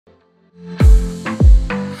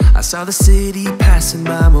I saw the city passing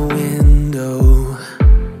by my window.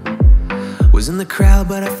 Was in the crowd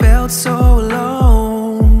but I felt so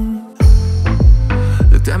alone.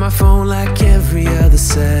 Looked at my phone like every other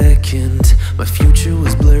second. My future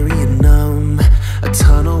was blurry and numb, a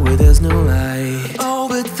tunnel where there's no light. Oh,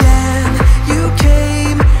 but then you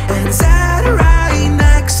came and sat right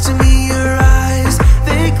next to me. Your eyes,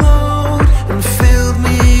 they glowed and filled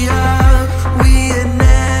me up. We had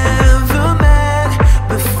never met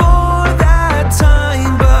before that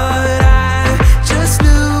time, but I just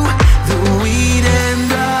knew that we'd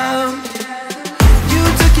end up. You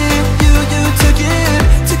took it, you took it,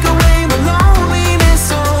 took away my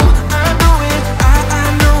loneliness. Oh, I know it, I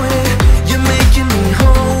know it. You're making me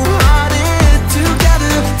wholehearted.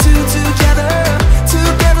 Together, together,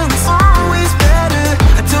 together is always better.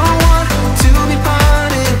 I don't want to be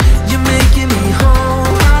parted. You're making me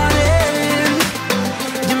wholehearted.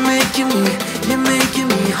 You're making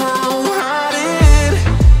me wholehearted.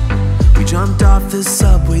 We jumped off the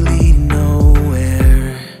subway leading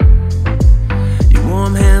nowhere. Your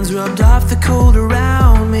warm hands rubbed off the cold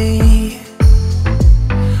around me.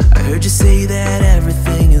 I heard you say that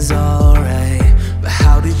everything is alright, but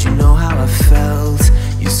how did you know how I felt?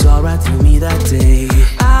 You saw right through me that day.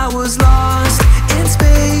 I was lost in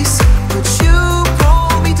space, but you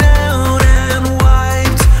pulled me down and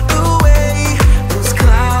wiped away those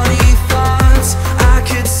cloudy thoughts. I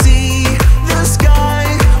could see the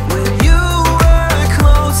sky when you were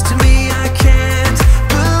close to me. I can't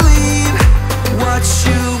believe what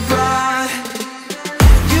you brought.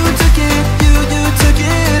 You took it, you took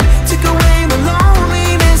it, took away my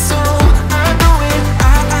loneliness. Oh, I know it, I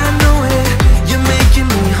know it. You're making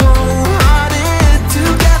me wholehearted.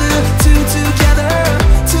 Together, together,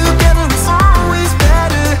 together is always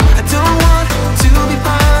better. I don't want to be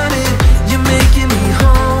parted. You're making me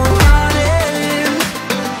wholehearted.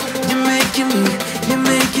 You're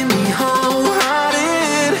making me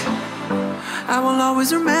wholehearted. I will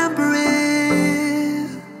always remember it,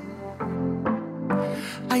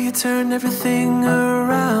 how you turned everything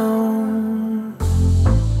around.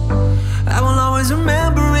 I will always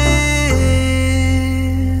remember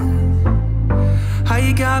it, how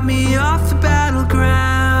you got me off the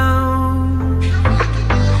battleground.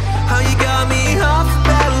 How you got me off the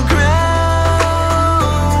battleground.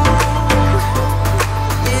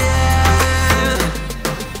 Yeah.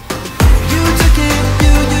 You took it,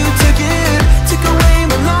 you took it, took away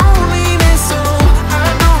my loneliness. Oh, I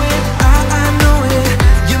know it, I know it.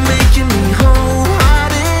 You're making me whole.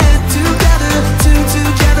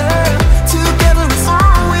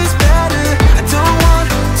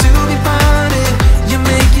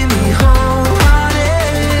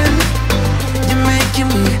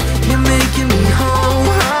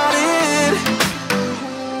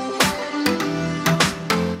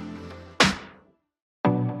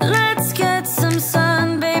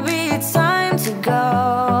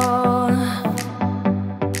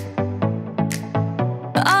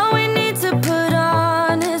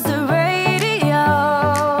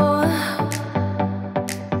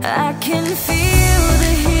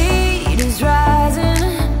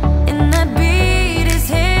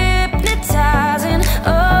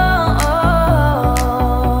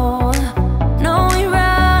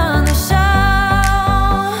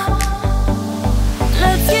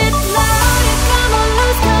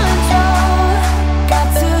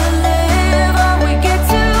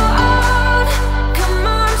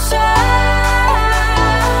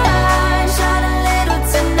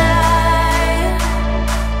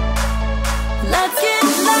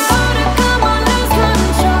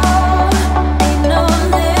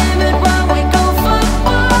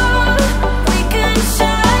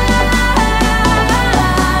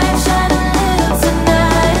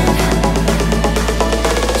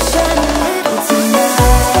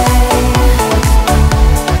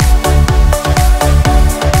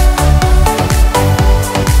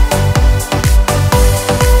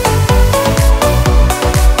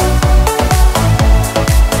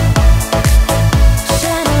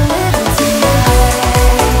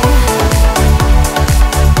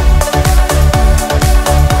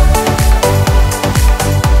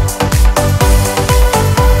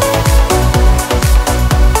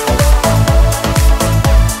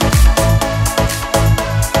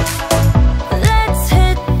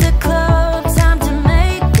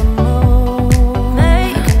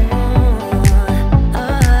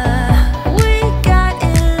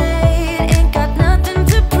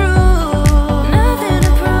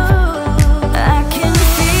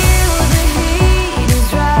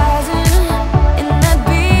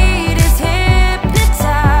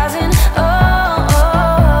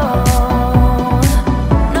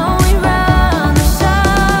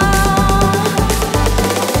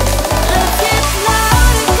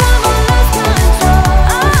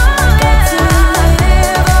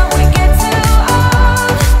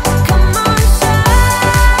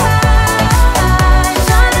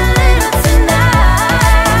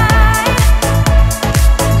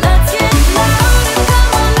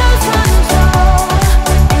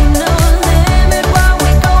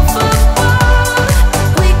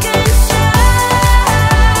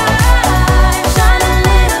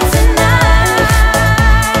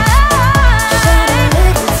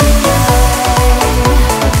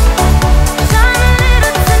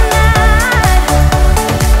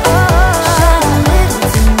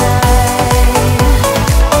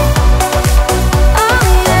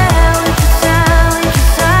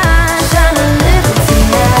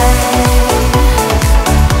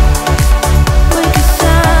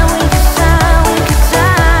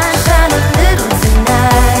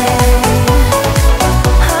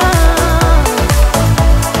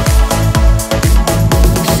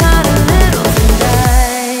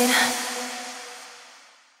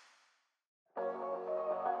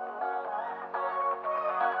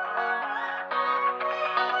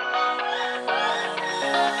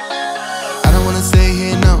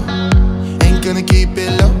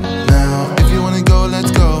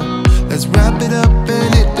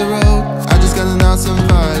 some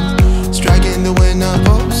vibe. Striking the winner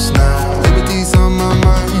post now. Liberty's on my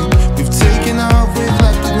mind. We've taken off, we've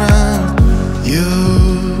left the ground. You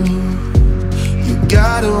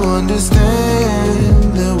gotta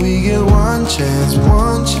understand that we get one chance,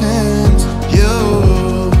 one chance.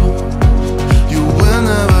 You will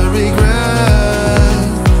never regret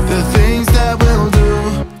the things that we'll do.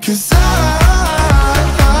 'Cause I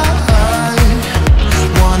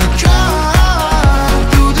wanna drive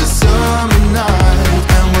through the summer night.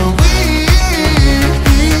 And when we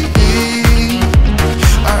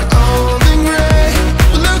are old and gray,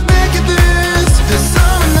 we'll look back at this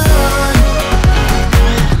summer night.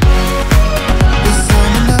 The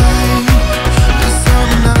summer night, the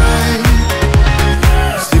summer night.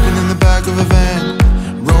 Sleeping in the back of a van,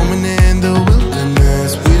 roaming in the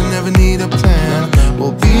wilderness. We'll never need a plan.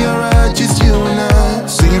 We'll be alright, just you and I.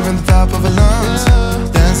 Singing from the top of our lungs,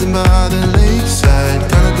 dancing by the lakeside.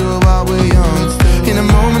 Gonna do it while we're young. In a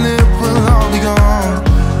moment it will all be gone.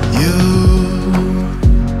 You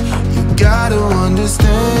gotta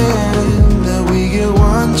understand that we get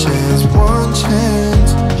one chance, one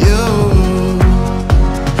chance. You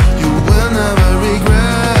will never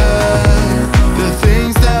regret the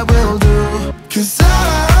things that we'll do. 'Cause I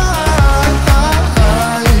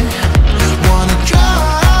wanna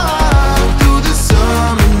drive through the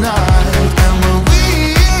summer night. And when we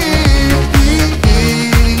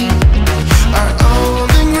are old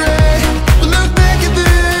and gray, we'll look back at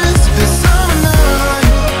this summer night.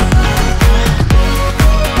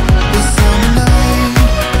 The summer night,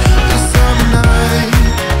 the summer night.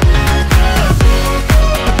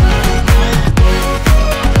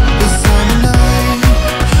 The summer night,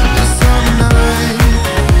 the summer night.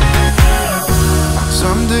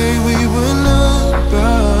 Someday we will look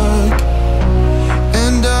back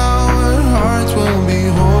and our hearts will be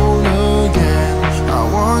whole again. I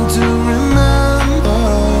want to remember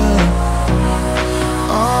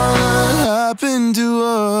all that happened to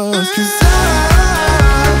us. 'Cause I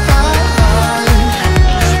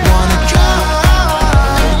wanna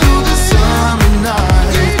drive through the summer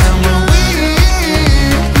night. And when we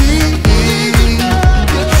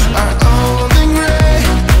are old and gray,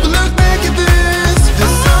 we'll look back at this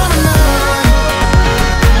summer night.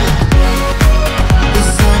 The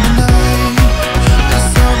summer night, the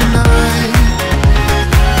summer night.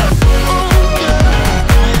 Oh yeah,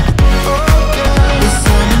 oh yeah. The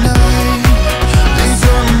summer night, the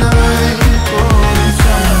summer night. Oh, the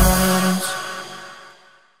summer night.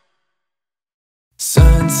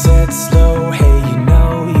 Sunset slow, hey, you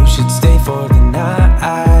know you should stay for the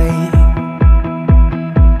night.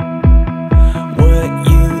 What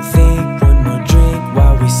you think? One more drink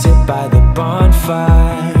while we sit by the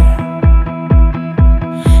bonfire.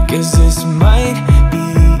 'Cause this might be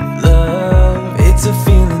love. It's a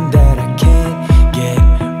feeling that I can't get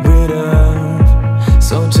rid of.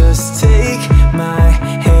 So just take my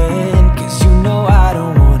hand, 'cause you know I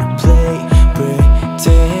don't wanna play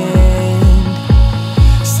pretend.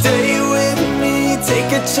 Stay with me, take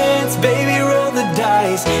a chance, baby, roll the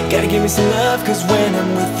dice. Gotta give me some love, 'cause when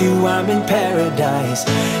I'm with you, I'm in paradise.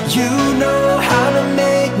 You know how to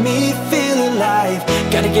make me feel alive.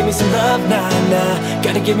 Gotta give me some love, nah, nah.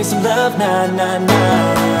 Gotta give me some love, nah, nah, nah.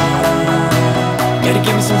 Gotta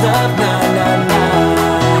give me some love, nah, nah, nah.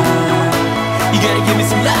 You gotta give me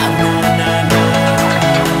some love, nah,